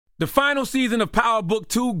The final season of Power Book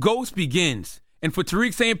 2, Ghost, begins. And for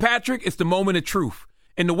Tariq St. Patrick, it's the moment of truth.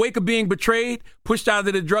 In the wake of being betrayed, pushed out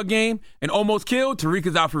of the drug game, and almost killed, Tariq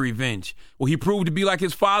is out for revenge. Will he prove to be like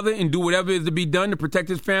his father and do whatever is to be done to protect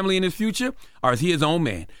his family and his future? Or is he his own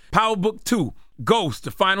man? Power Book 2, Ghost,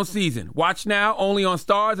 the final season. Watch now, only on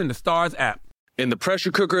Starz and the Starz app. In the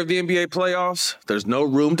pressure cooker of the NBA playoffs, there's no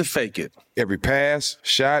room to fake it. Every pass,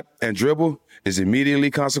 shot, and dribble is immediately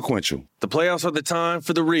consequential. The playoffs are the time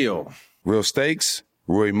for the real. Real stakes,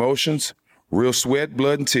 real emotions, real sweat,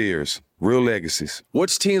 blood, and tears, real legacies.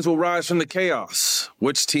 Which teams will rise from the chaos?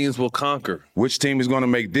 Which teams will conquer? Which team is going to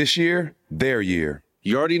make this year their year?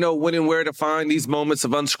 You already know when and where to find these moments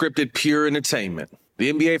of unscripted, pure entertainment.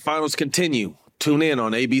 The NBA Finals continue. Tune in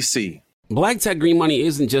on ABC. Black Tech Green Money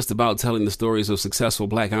isn't just about telling the stories of successful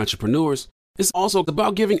Black entrepreneurs. It's also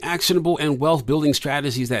about giving actionable and wealth-building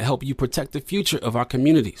strategies that help you protect the future of our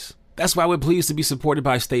communities. That's why we're pleased to be supported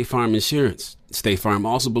by State Farm Insurance. State Farm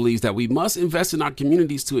also believes that we must invest in our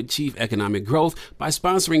communities to achieve economic growth by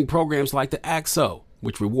sponsoring programs like the ACT-SO,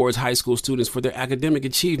 which rewards high school students for their academic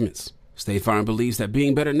achievements. State Farm believes that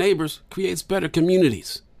being better neighbors creates better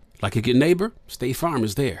communities. Like a good neighbor, State Farm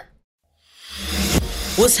is there.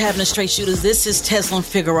 What's happening, straight shooters? This is Teslin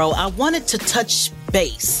Figaro. I wanted to touch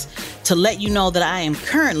base to let you know that I am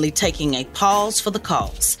currently taking a pause for the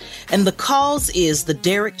cause. And the cause is the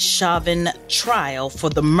Derek Chauvin trial for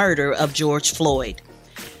the murder of George Floyd.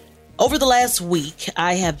 Over the last week,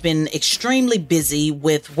 I have been extremely busy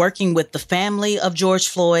with working with the family of George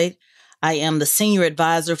Floyd. I am the senior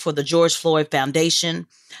advisor for the George Floyd Foundation.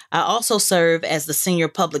 I also serve as the senior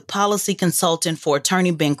public policy consultant for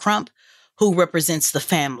attorney Ben Crump, who represents the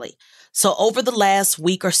family. So over the last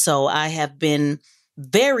week or so, I have been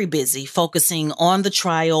very busy focusing on the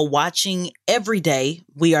trial, watching every day.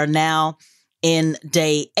 We are now in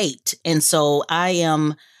day 8. And so I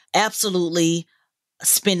am absolutely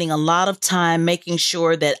spending a lot of time making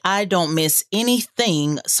sure that I don't miss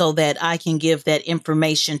anything so that I can give that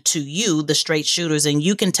information to you, the straight shooters, and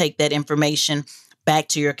you can take that information back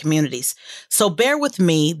to your communities. So bear with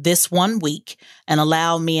me this 1 week and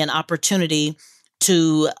allow me an opportunity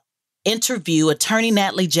to interview Attorney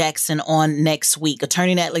Natalie Jackson on next week.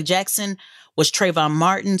 Attorney Natalie Jackson was Trayvon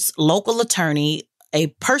Martin's local attorney, a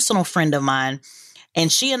personal friend of mine,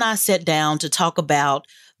 and she and I sat down to talk about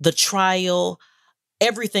the trial,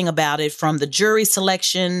 everything about it, from the jury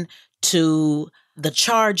selection to the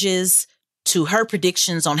charges, to her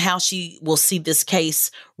predictions on how she will see this case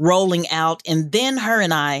rolling out. And then her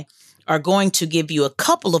and I are going to give you a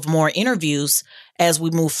couple of more interviews as we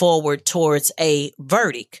move forward towards a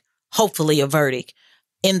verdict, hopefully a verdict,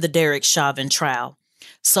 in the Derek Chauvin trial.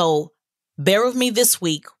 So bear with me this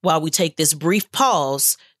week while we take this brief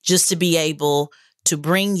pause just to be able to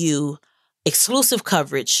bring you exclusive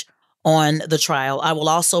coverage on the trial. I will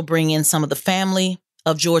also bring in some of the family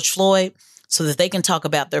of George Floyd so that they can talk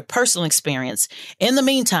about their personal experience. In the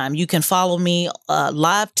meantime, you can follow me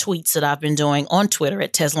live tweets that I've been doing on Twitter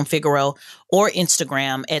at Teslin Figaro or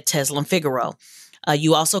Instagram at Teslin Figaro.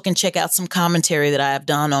 You also can check out some commentary that I have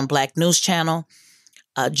done on Black News Channel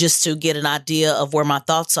just to get an idea of where my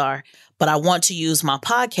thoughts are. But I want to use my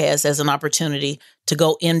podcast as an opportunity to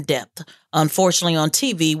go in depth. Unfortunately, on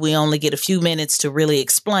TV, we only get a few minutes to really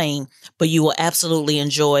explain, but you will absolutely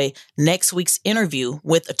enjoy next week's interview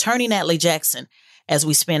with Attorney Natalie Jackson as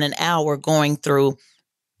we spend an hour going through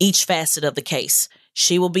each facet of the case.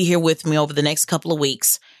 She will be here with me over the next couple of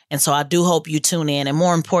weeks. And so I do hope you tune in and,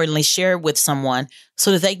 more importantly, share it with someone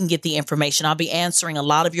so that they can get the information. I'll be answering a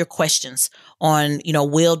lot of your questions on,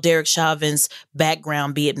 will Derek Chauvin's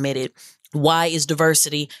background be admitted? Why is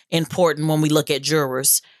diversity important when we look at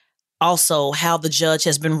jurors? Also, how the judge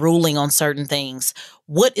has been ruling on certain things.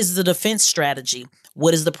 What is the defense strategy?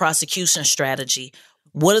 What is the prosecution strategy?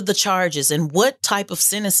 What are the charges and what type of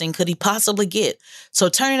sentencing could he possibly get? So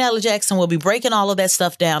Attorney Natalie Jackson will be breaking all of that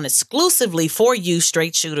stuff down exclusively for you,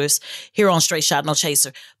 straight shooters, here on Straight Shot No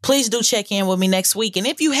Chaser. Please do check in with me next week. And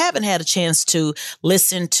if you haven't had a chance to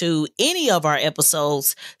listen to any of our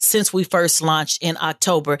episodes since we first launched in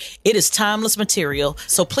October, it is timeless material.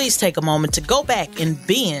 So please take a moment to go back and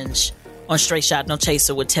binge on Straight Shot No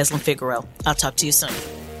Chaser with Teslin Figaro. I'll talk to you soon.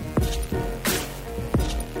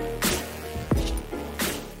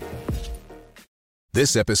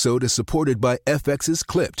 This episode is supported by FX's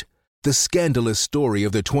Clipped, the scandalous story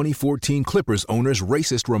of the 2014 Clippers owner's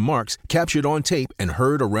racist remarks captured on tape and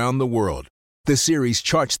heard around the world. The series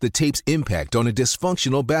charts the tape's impact on a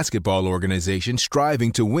dysfunctional basketball organization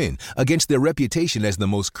striving to win against their reputation as the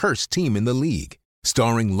most cursed team in the league.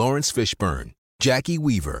 Starring Lawrence Fishburne, Jackie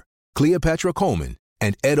Weaver, Cleopatra Coleman,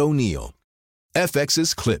 and Ed O'Neill.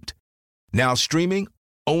 FX's Clipped. Now streaming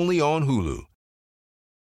only on Hulu.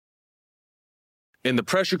 In the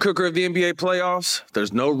pressure cooker of the NBA playoffs,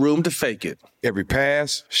 there's no room to fake it. Every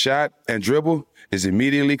pass, shot, and dribble is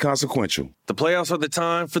immediately consequential. The playoffs are the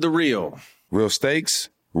time for the real. Real stakes,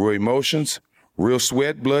 real emotions, real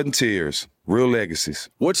sweat, blood, and tears, real legacies.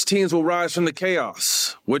 Which teams will rise from the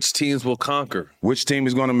chaos? Which teams will conquer? Which team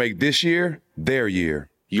is going to make this year their year?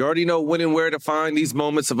 You already know when and where to find these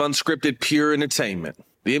moments of unscripted, pure entertainment.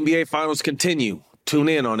 The NBA Finals continue. Tune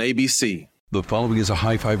in on ABC. The following is a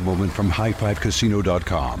high-five moment from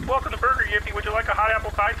highfivecasino.com. Welcome to Burger Yippee. Would you like a hot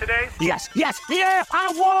apple pie today? Yes, yeah,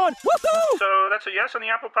 I won! Woohoo! So that's a yes on the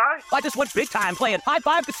apple pie? I just went big time playing High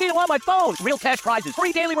Five Casino on my phone. Real cash prizes,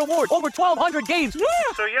 free daily rewards, over 1,200 games. Yeah!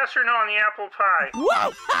 So yes or no on the apple pie?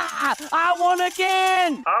 Whoa! I won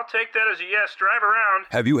again! I'll take that as a yes. Drive around.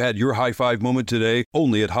 Have you had your high-five moment today?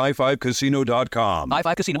 Only at highfivecasino.com. High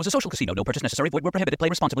Five Casino is a social casino. No purchase necessary. Void where prohibited. Play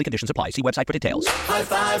responsibly. Conditions apply. See website for details. High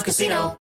Five Casino.